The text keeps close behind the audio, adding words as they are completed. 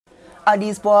are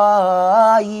these spoilers.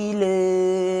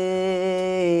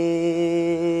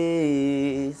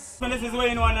 So this is where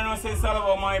you want to know, say it's all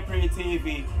about My Pretty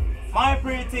TV. My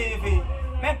Pretty TV,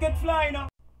 make it fly now.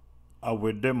 I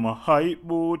with them a hype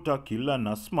boat, a kill and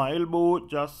a smile boat,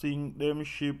 just sink them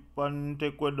ship and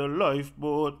take with the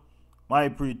lifeboat. My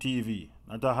Pretty TV,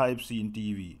 not a hype scene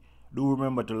TV. Do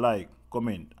remember to like,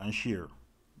 comment and share.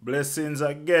 Blessings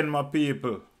again, my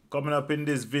people. Coming up in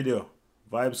this video,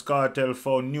 Vybz Kartel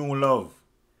found new love.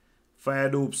 Fire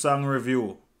Doop song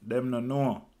review, them no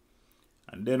know.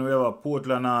 And then we have a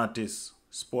Portland artist,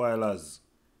 Spoilers.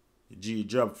 G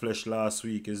dropped flesh last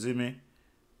week, you see me?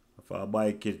 For a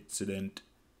bike incident.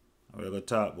 We're going to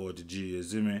talk about the G, you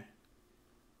see me?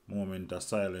 Moment of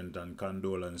silence and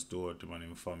condolence to him and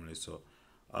his family. So,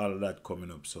 all of that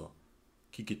coming up, so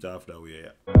kick it off that way,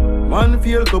 yeah. Man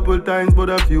fail couple times, but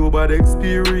a few bad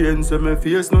experience, and my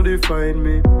face no define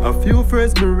me. A few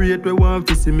friends me rate, we want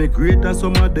to see me great, and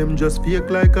some of them just fake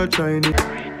like a Chinese.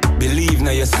 Believe in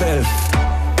yourself.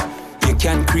 You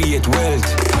can create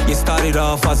wealth. You started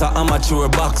off as an amateur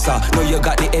boxer. Now you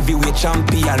got the heavyweight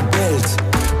champion belt.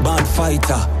 Band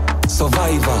fighter,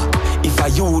 survivor. If I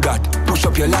you that, push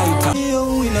up your lighter. We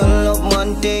no love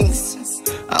man things,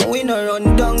 and we no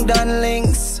run down down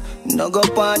links. No go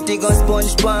party, go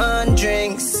sponge pan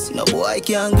drinks. No boy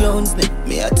can grounds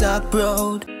me attack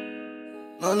proud.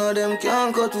 None of them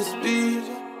can cut to speed.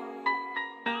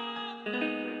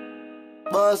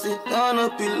 Bossy, none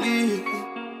up believe.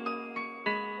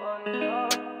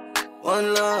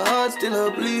 One last heart still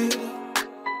a bleed.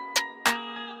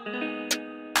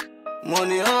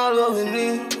 Money all what we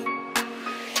need.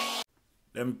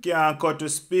 Them can't cut to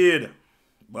speed.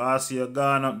 Boss, you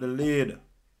gone up the lead.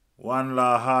 One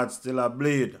law heart still a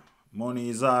bleed. Money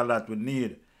is all that we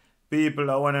need. People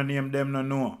that wanna name them no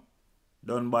know.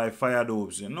 Done by Fire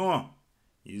Doops, you know.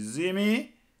 You see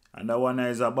me? And that one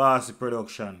is a bossy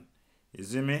production. You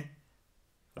see me?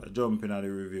 I jump in at the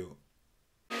review.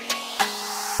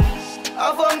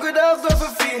 I've hungry dogs off a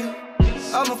feel.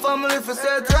 I'm a family for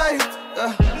set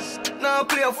right. Now I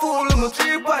play a fool with my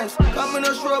 3 pints. I'm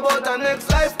not sure about the next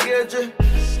life gauge.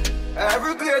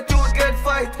 Every great youth get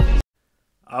fight.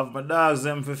 Have my dogs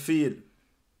them for feed.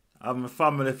 Have my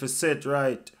family for set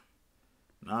right.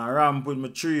 Now I ramp with my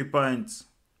 3 pints.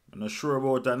 I'm not sure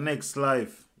about the next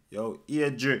life. Yo,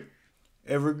 AJ.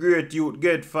 Every great youth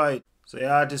get fight. So the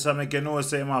artist I make you know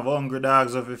say him have hungry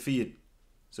dogs off a feed.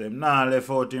 So him nah left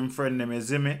out him friend them, you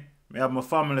see me? Me have my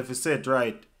family for set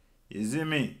right. You see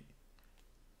me?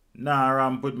 Nah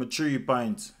ramp with my 3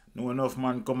 pints. No enough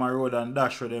man come a road and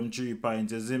dash with them 3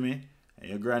 pints, you see me? And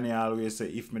your granny always say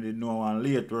if me did know one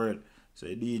late word. So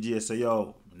the DJ say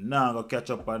yo, nah go catch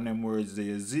up on them words there,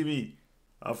 you see me?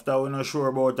 After we not sure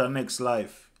about the next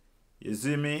life. You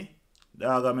see me?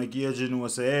 Dog I make you know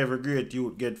say every great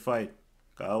youth get fight.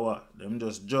 Cause what? Them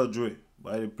just judge we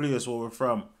by the place where we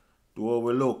from. To how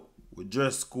we look, we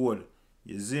dress code.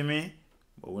 You see me?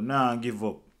 But we not give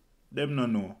up. Them no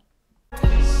know.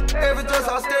 Every just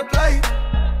a step light.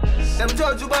 Them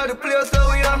judge you by the place that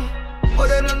we am. But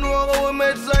they don't know how we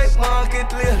made like market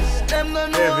lane. Them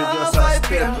don't know Every how just a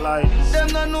step light. Them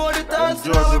don't know the Them thoughts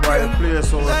judge now you we by the bring.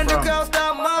 place where we And the from. girls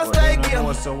start But master they don't game.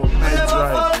 know so we We made never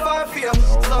right. fall for fame. Oh,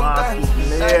 Sometimes,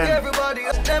 market like lane. everybody,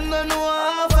 them don't know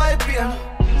how I pain.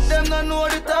 Them don't know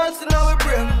the thoughts now we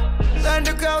bring. And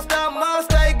the girls start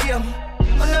master game.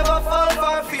 I never fall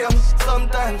for fame.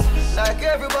 Sometimes, like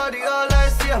everybody, all I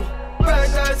see them. Bright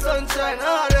eye sunshine,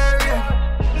 all the rain.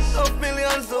 Enough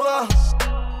millions to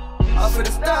for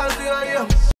the stars we are here.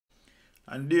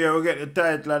 And there we get the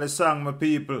title of the song, my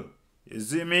people. You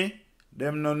see me?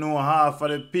 Them no know half of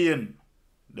the pain.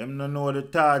 Them no know the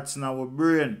thoughts in our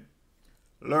brain.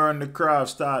 Learn the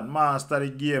craft, start master the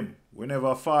game. We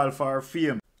never fall for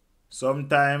fame.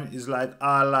 Sometimes it's like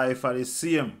our life are the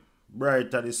same.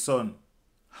 Bright as the sun,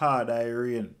 hard as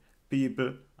rain.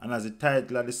 People, and as the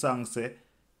title of the song say,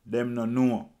 them no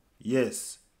know.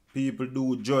 Yes, people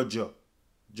do judge you.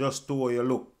 Just to how you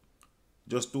look.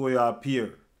 Just to how you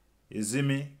appear. You see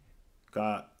me?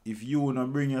 Because if you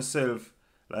not bring yourself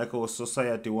like how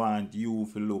society want you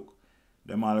to look,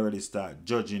 them already start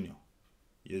judging you.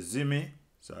 You see me?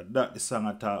 So that the song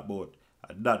I talk about.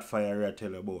 That fire I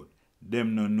tell about.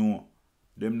 Them no know.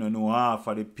 Them no know half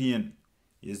of the pain.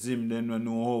 You see me? Them no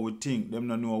know how we think. Them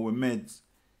no know how we meds.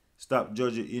 Stop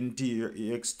judging interior,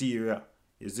 exterior.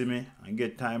 You see me? And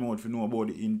get time out to know about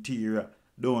the interior.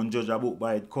 Don't judge a book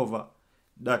by its cover.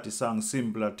 That is song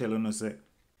simple I telling you say.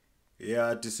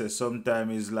 Yeah, to say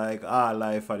sometimes it's like our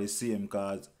life are the same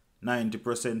cause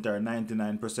 90% or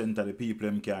 99% of the people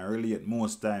them can relate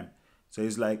most time. So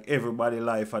it's like everybody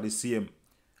life are the same.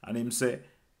 And him say,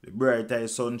 The brighter the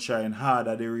sunshine,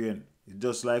 harder the rain. It's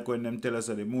just like when them tell us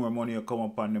that the more money you come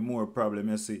upon, the more problem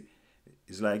you see.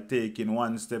 It's like taking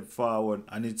one step forward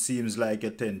and it seems like you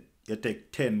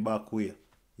take 10 back way.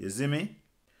 You see me?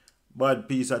 Bad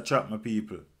piece of trap, my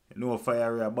people. You know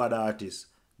Fire a bad artist.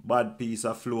 Bad piece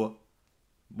of flow.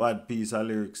 Bad piece of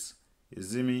lyrics. You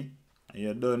see me? And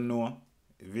you don't know.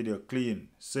 The video clean.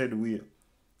 Said way.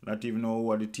 Not even know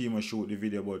what the team will shoot the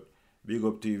video, but big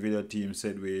up to the video team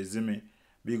said way. You see me?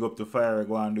 Big up to Fire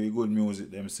go and do good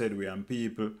music. Them said way. And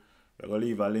people, you're going to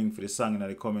leave a link for the song in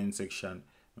the comment section.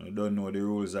 You don't know the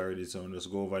rules already, so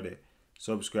just go over there.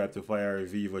 Subscribe to Fire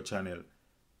Vivo channel.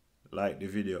 Like the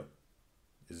video.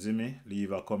 You see me?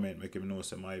 Leave a comment, make him know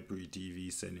some my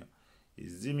pre-TV send you. You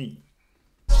see me?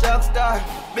 Shark star,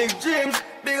 big dreams,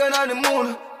 bigger than the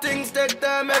moon. Things take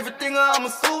time, everything I'm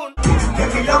soon.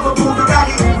 Every love move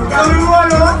daddy,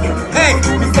 hey,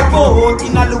 Mr. Boat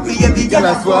in a look every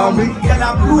yellow swami.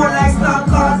 Yellow blue like star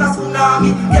cause a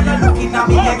tsunami. Yellow looking at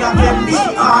me like a family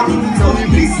army. So we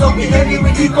please up in any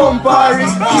with the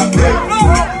comparison.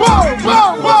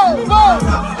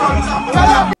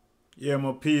 Yeah,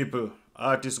 my people.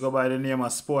 Artists go by the name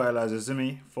of Spoilers, you see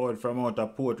me? Forward from out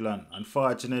of Portland.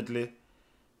 Unfortunately,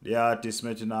 the artist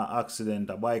met in an accident,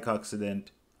 a bike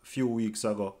accident, a few weeks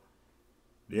ago.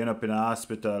 They end up in a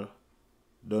hospital.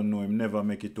 Don't know him, never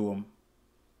make it home.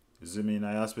 You see me in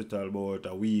a hospital about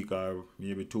a week or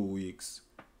maybe 2 weeks.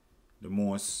 The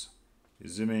most. You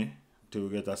see me? Till we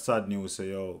get a sad news say,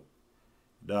 yo,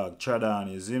 dog, Tradan,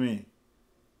 you see me?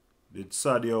 It's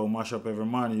sad, yo, mash up every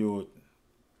man, yo.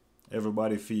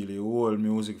 Everybody feel the whole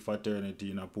music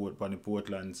fraternity in a on the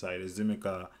Portland side. You see me?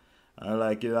 Cause I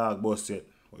like the dog bust yet.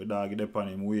 The dog get on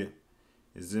him way.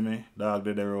 You see me? Dog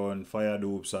did their own fire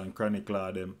doops and chronic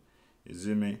law them. You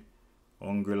see me?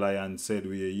 Hungry Lion said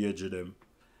we age them.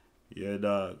 Yeah,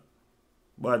 dog.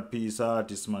 Bad piece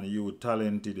artist, man. You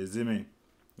talented. You see me?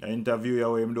 I interview you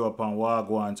where him do up on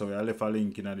Wagwan. So I left a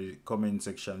link in the comment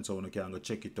section so you can go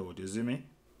check it out. You see me?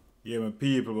 Yeah, my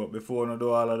people, but before I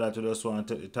do all of that, I just want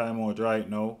to take the time out right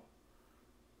now.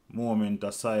 Moment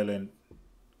of silent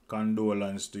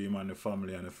condolence to him and the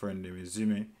family and the friend, you see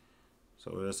me?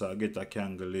 So just get a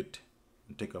candle lit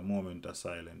and take a moment of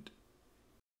silence.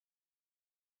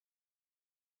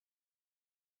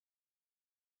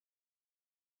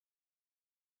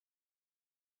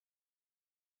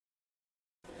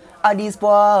 Are these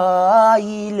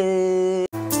spoilers?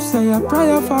 Say a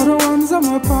prayer for the ones on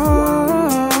my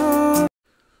part.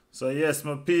 So yes,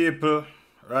 my people,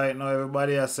 right now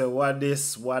everybody has said what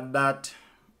this, what that.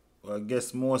 Well, I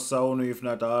guess most sound, if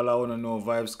not all, I want to know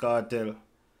Vybz Kartel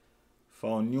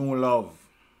found new love,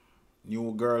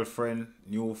 new girlfriend,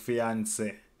 new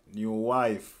fiance, new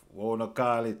wife. What wanna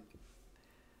call it?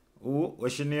 Who?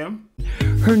 What's your name?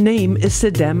 Her name is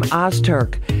Sidem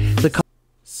Ozturk.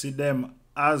 Sidem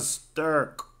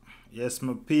Ozturk. Yes,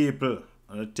 my people.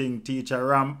 And the thing teacher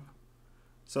ramp.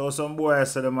 So some boy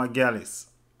said them a gallis.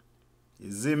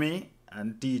 You see me?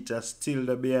 And teacher still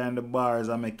the behind the bars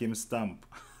and make him stamp.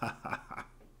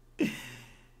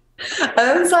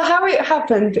 So how it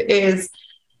happened is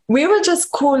we were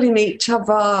just calling each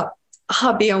other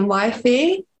hubby and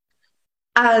wifey,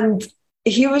 and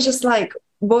he was just like,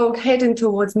 well, heading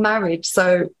towards marriage,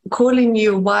 so calling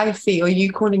you wifey or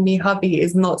you calling me hubby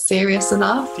is not serious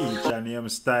enough. Teacher name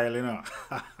style, you know.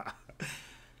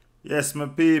 Yes, my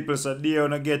people, so they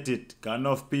don't get it. Cause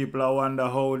enough people I wonder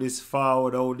how this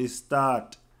forward, how this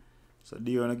start. So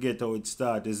they don't get how it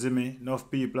start, you see me? Enough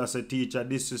people as a teacher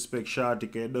disrespect Shorty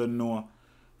cause you don't know.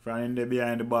 From in there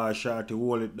behind the bar, Shorty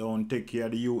hold it down, take care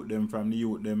of the youth them, from the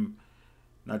youth them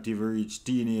not even reach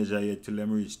teenager yet till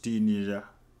them reach teenager.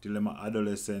 Till them are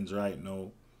adolescents right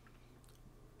now.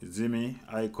 You see me?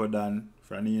 I could done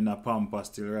from in a pamper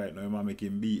still right now, you might make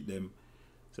him beat them.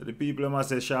 So the people must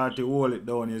say Shorty hold it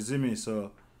down, you see me?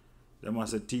 So they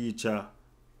must say teacher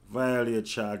violate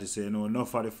Shorty, say no,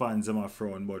 enough of the fans them are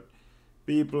frown, but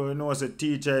people who know say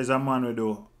teacher is a man who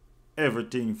do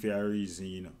everything for a reason,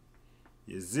 you know.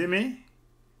 You see me?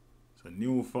 So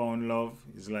newfound love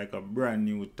is like a brand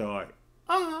new toy.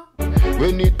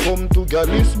 When it come to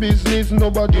gallus business,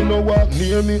 nobody know what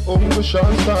near me Uncle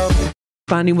Sean Sam.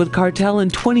 Bonding with Kartel in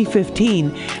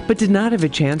 2015, but did not have a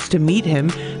chance to meet him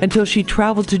until she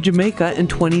traveled to Jamaica in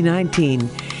 2019.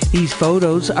 These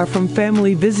photos are from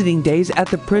family visiting days at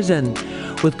the prison.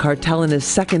 With Kartel in his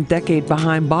second decade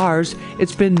behind bars,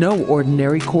 it's been no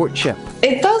ordinary courtship.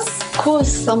 It does cause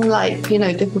some,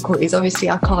 difficulties. Obviously,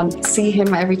 I can't see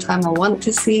him every time I want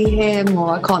to see him,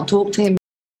 or I can't talk to him.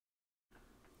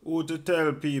 Who to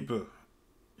tell people?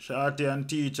 Shorty and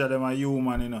teacher, them are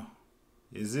human, you know.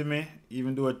 You see me?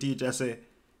 Even though a teacher say,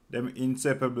 them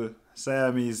inseparable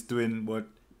Siamese twin, but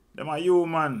them are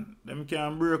human. Them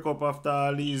can break up after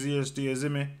all these years too, you see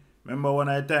me? Remember when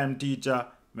I time teacher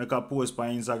make a post on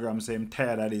Instagram say I'm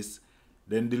tired of this,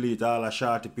 then delete all the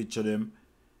shorty picture them,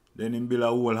 then him build a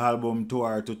whole album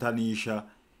tour to Tanisha.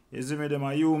 You see me, them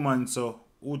are human, so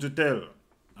who to tell?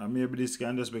 And maybe this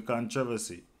can just be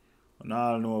controversy. And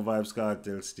all know Vybz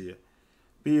Kartel stay.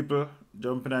 People,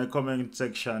 jump in the comment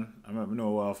section and let me know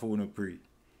what phone pre.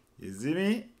 You see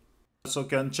me? So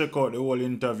can check out the whole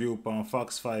interview on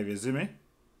Fox 5, you see me?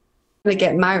 To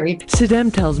get married.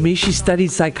 Sidem tells me she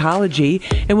studied psychology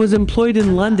and was employed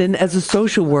in London as a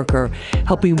social worker,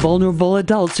 helping vulnerable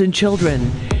adults and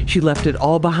children. She left it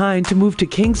all behind to move to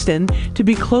Kingston to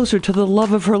be closer to the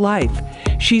love of her life.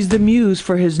 She's the muse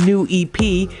for his new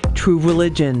EP, True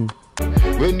Religion.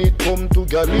 When it come to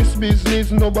girl's business,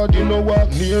 nobody know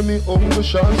what near me on the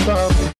chance.